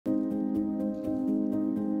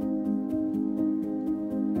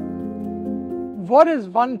What is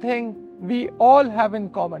one thing we all have in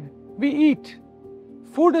common? We eat.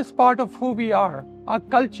 Food is part of who we are, our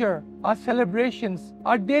culture, our celebrations,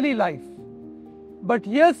 our daily life. But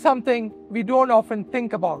here's something we don't often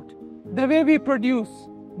think about. The way we produce,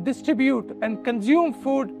 distribute, and consume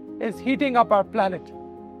food is heating up our planet.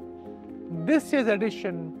 This year's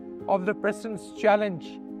edition of the President's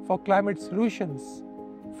Challenge for Climate Solutions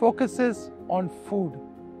focuses on food.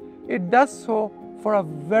 It does so for a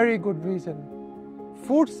very good reason.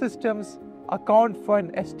 Food systems account for an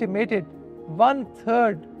estimated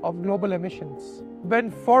 1/3 of global emissions. When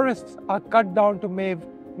forests are cut down to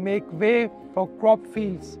make way for crop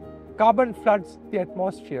fields, carbon floods the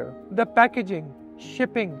atmosphere. The packaging,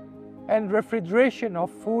 shipping, and refrigeration of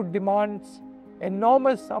food demands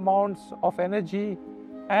enormous amounts of energy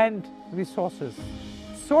and resources.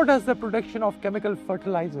 So does the production of chemical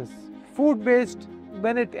fertilizers. Food waste,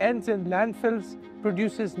 when it ends in landfills,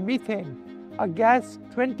 produces methane, a gas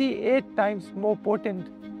 28 times more potent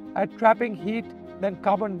at trapping heat than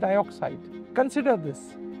carbon dioxide. Consider this.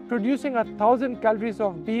 Producing 1,000 calories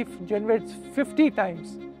of beef generates 50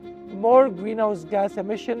 times more greenhouse gas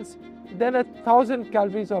emissions than 1,000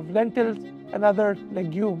 calories of lentils and other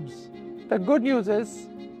legumes. The good news is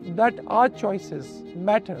that our choices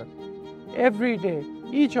matter. Every day,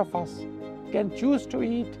 each of us can choose to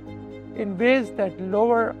eat in ways that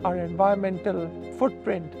lower our environmental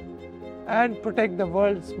footprint and protect the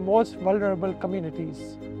world's most vulnerable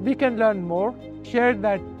communities. We can learn more, share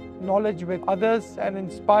that knowledge with others, and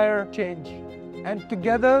inspire change. And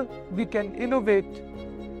together we can innovate,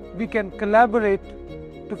 we can collaborate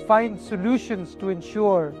to find solutions to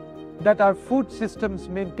ensure that our food systems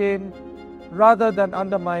maintain rather than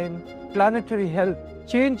undermine planetary health.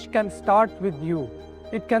 Change can start with you.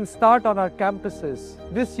 It can start on our campuses.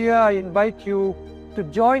 This year I invite you to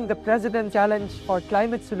join the President's Challenge for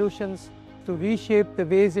Climate Solutions to reshape the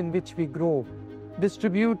ways in which we grow,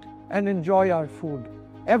 distribute, and enjoy our food.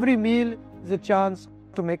 Every meal is a chance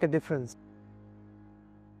to make a difference.